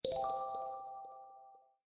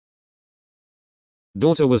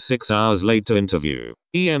Daughter was 6 hours late to interview.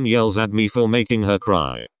 EM yells at me for making her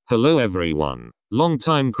cry. Hello everyone. Long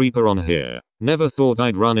time creeper on here. Never thought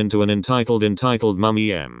I'd run into an entitled mum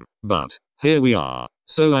EM. But here we are.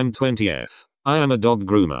 So I'm 20F. I am a dog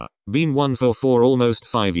groomer. Been one for almost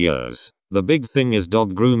 5 years. The big thing is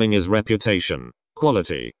dog grooming is reputation,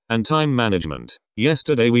 quality, and time management.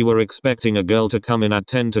 Yesterday we were expecting a girl to come in at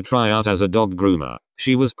 10 to try out as a dog groomer.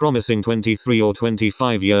 She was promising 23 or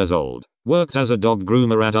 25 years old. Worked as a dog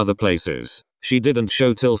groomer at other places. She didn't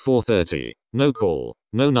show till 4:30. No call.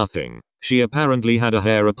 No nothing. She apparently had a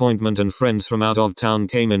hair appointment and friends from out of town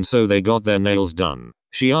came in so they got their nails done.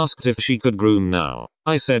 She asked if she could groom now.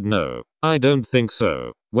 I said no. I don't think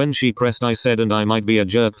so. When she pressed I said, and I might be a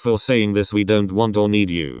jerk for saying this, we don't want or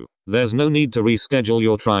need you. There's no need to reschedule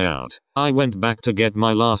your tryout. I went back to get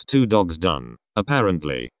my last 2 dogs done.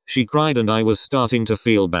 Apparently, she cried and I was starting to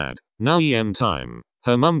feel bad. Now EM time.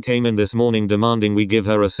 Her mum came in this morning demanding we give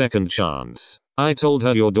her a second chance. I told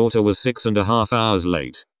her your daughter was 6.5 hours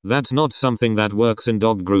late. That's not something that works in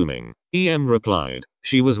dog grooming. EM replied.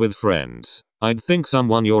 She was with friends. I'd think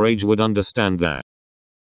someone your age would understand that.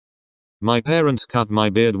 My parents cut my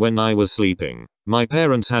beard when I was sleeping. My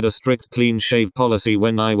parents had a strict clean shave policy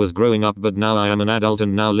when I was growing up, but now I am an adult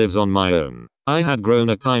and now lives on my own. I had grown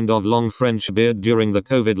a kind of long French beard during the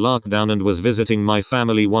COVID lockdown and was visiting my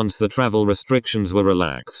family once the travel restrictions were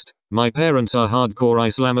relaxed. My parents are hardcore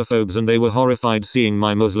Islamophobes and they were horrified seeing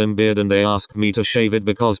my Muslim beard, and they asked me to shave it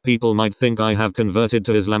because people might think I have converted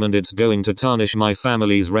to Islam and it's going to tarnish my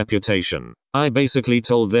family's reputation. I basically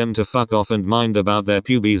told them to fuck off and mind about their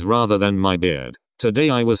pubes rather than my beard.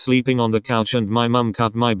 Today I was sleeping on the couch and my mum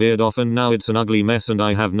cut my beard off and now it's an ugly mess and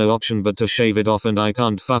I have no option but to shave it off, and I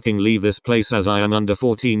can't fucking leave this place as I am under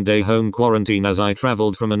 14-day home quarantine as I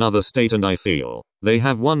traveled from another state and I feel they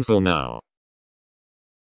have won for now.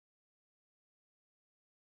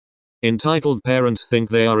 Entitled parents think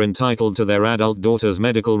they are entitled to their adult daughter's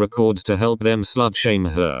medical records to help them slut shame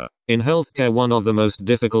her. In healthcare, one of the most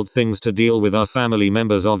difficult things to deal with are family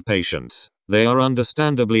members of patients. They are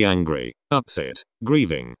understandably angry, upset,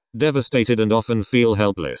 grieving, devastated and often feel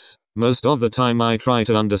helpless. Most of the time I try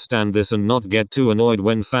to understand this and not get too annoyed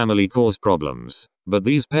when family cause problems. But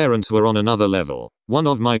these parents were on another level. One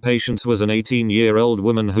of my patients was an 18-year-old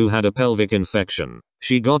woman who had a pelvic infection.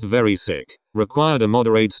 She got very sick, required a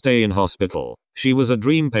moderate stay in hospital. She was a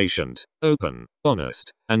dream patient, open,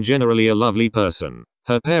 honest, and generally a lovely person.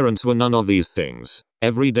 Her parents were none of these things.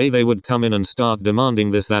 Every day they would come in and start demanding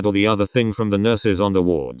this, that or the other thing from the nurses on the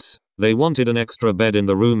wards. They wanted an extra bed in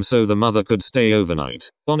the room so the mother could stay overnight.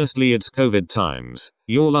 Honestly, it's COVID times.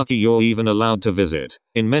 You're lucky you're even allowed to visit.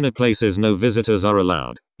 In many places no visitors are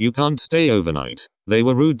allowed. You can't stay overnight. They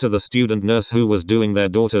were rude to the student nurse who was doing their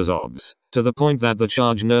daughter's obs, to the point that the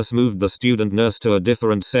charge nurse moved the student nurse to a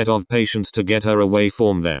different set of patients to get her away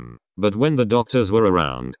from them. But when the doctors were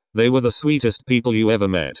around, they were the sweetest people you ever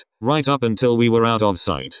met, right up until we were out of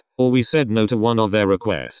sight, or we said no to one of their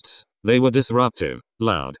requests. They were disruptive,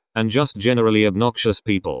 loud, and just generally obnoxious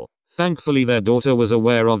people. Thankfully their daughter was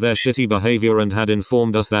aware of their shitty behavior and had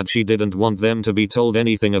informed us that she didn't want them to be told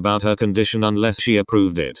anything about her condition unless she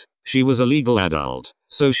approved it. She was a legal adult,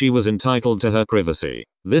 so she was entitled to her privacy.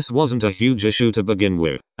 This wasn't a huge issue to begin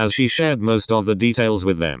with, as she shared most of the details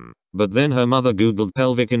with them. But then her mother googled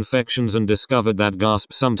pelvic infections and discovered that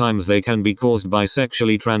sometimes they can be caused by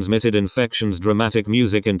sexually transmitted infections. Dramatic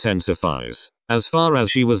music intensifies. As far as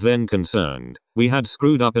she was then concerned, we had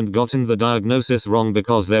screwed up and gotten the diagnosis wrong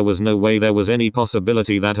because there was no way there was any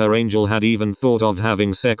possibility that her angel had even thought of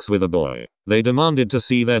having sex with a boy. They demanded to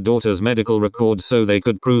see their daughter's medical records so they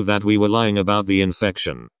could prove that we were lying about the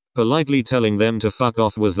infection. Politely telling them to fuck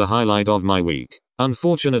off was the highlight of my week.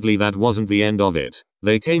 Unfortunately, that wasn't the end of it.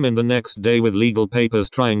 They came in the next day with legal papers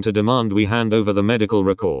trying to demand we hand over the medical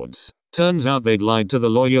records. Turns out they'd lied to the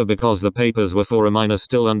lawyer because the papers were for a minor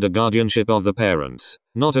still under guardianship of the parents,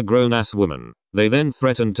 not a grown-ass woman. They then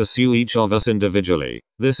threatened to sue each of us individually.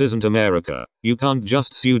 This isn't America. You can't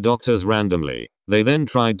just sue doctors randomly. They then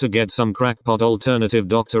tried to get some crackpot alternative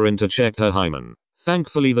doctor in to check her hymen.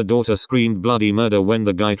 Thankfully the daughter screamed bloody murder when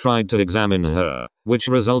the guy tried to examine her, which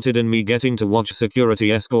resulted in me getting to watch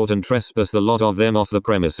security escort and trespass the lot of them off the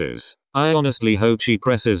premises. I honestly hope she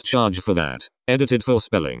presses charge for that. Edited for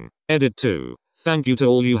spelling. Edit 2. Thank you to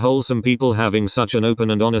all you wholesome people having such an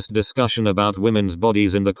open and honest discussion about women's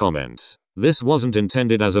bodies in the comments. This wasn't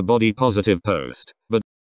intended as a body positive post, but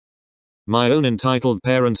My own entitled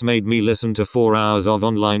parents made me listen to 4 hours of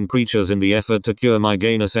online preachers in the effort to cure my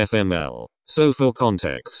gayness FML. So for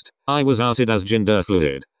context, I was outed as gender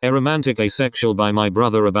fluid, aromantic asexual by my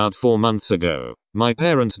brother about 4 months ago. My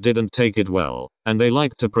parents didn't take it well, and they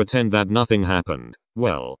liked to pretend that nothing happened.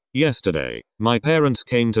 Well, yesterday, my parents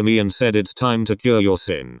came to me and said it's time to cure your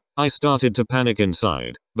sin. I started to panic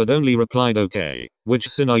inside, but only replied okay. Which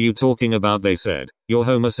sin are you talking about, they said. Your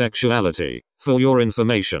homosexuality. For your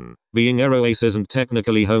information, being eroace isn't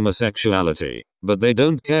technically homosexuality, but they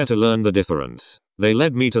don't care to learn the difference. They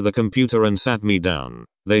led me to the computer and sat me down.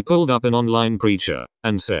 They pulled up an online preacher,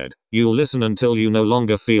 and said, you'll listen until you no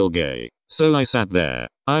longer feel gay. So I sat there.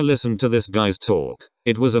 I listened to this guy's talk.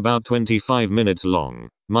 It was about 25 minutes long.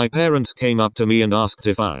 My parents came up to me and asked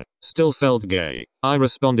if I still felt gay. I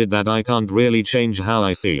responded that I can't really change how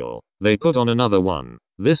I feel. They put on another one.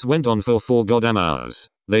 This went on for 4 goddamn hours.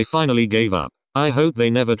 They finally gave up. I hope they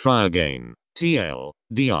never try again.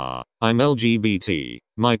 TLDR. I'm LGBT.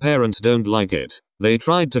 My parents don't like it. They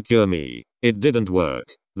tried to cure me. It didn't work.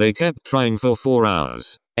 They kept trying for 4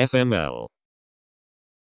 hours. FML.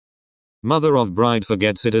 Mother of bride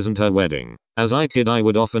forgets it isn't her wedding. As I kid, I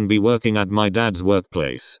would often be working at my dad's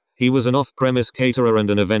workplace. He was an off-premise caterer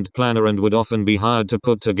and an event planner and would often be hired to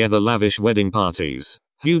put together lavish wedding parties.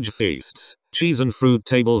 Huge feasts, cheese and fruit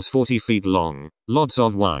tables 40 feet long, lots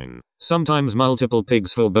of wine, sometimes multiple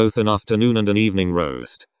pigs for both an afternoon and an evening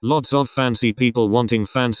roast, lots of fancy people wanting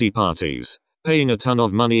fancy parties, paying a ton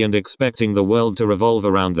of money and expecting the world to revolve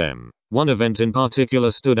around them. One event in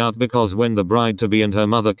particular stood out because when the bride-to-be and her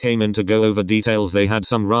mother came in to go over details, they had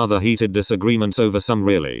some rather heated disagreements over some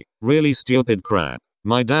really stupid crap.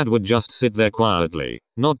 My dad would just sit there quietly,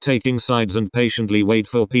 not taking sides, and patiently wait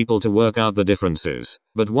for people to work out the differences.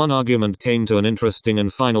 But one argument came to an interesting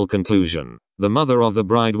and final conclusion. The mother of the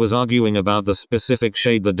bride was arguing about the specific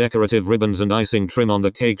shade the decorative ribbons and icing trim on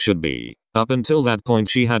the cake should be. Up until that point,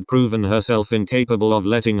 she had proven herself incapable of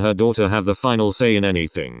letting her daughter have the final say in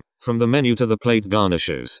anything. From the menu to the plate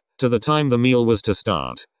garnishes, to the time the meal was to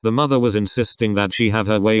start, the mother was insisting that she have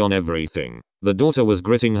her way on everything. The daughter was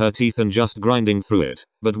gritting her teeth and just grinding through it.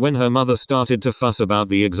 But when her mother started to fuss about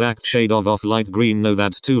the exact shade of off-light green, no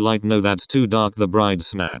that's too light, no that's too dark, the bride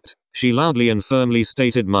snapped. She loudly and firmly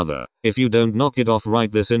stated, mother, if you don't knock it off right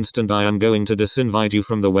this instant, I am going to disinvite you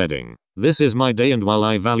from the wedding. This is my day, and while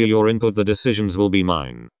I value your input, the decisions will be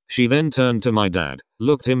mine. She then turned to my dad,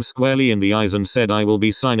 looked him squarely in the eyes and said, I will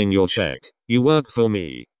be signing your check. You work for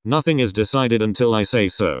me. Nothing is decided until I say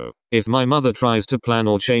so. If my mother tries to plan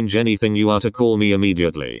or change anything, you are to call me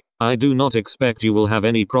immediately. I do not expect you will have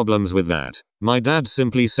any problems with that. My dad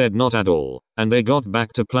simply said not at all, and they got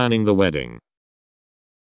back to planning the wedding.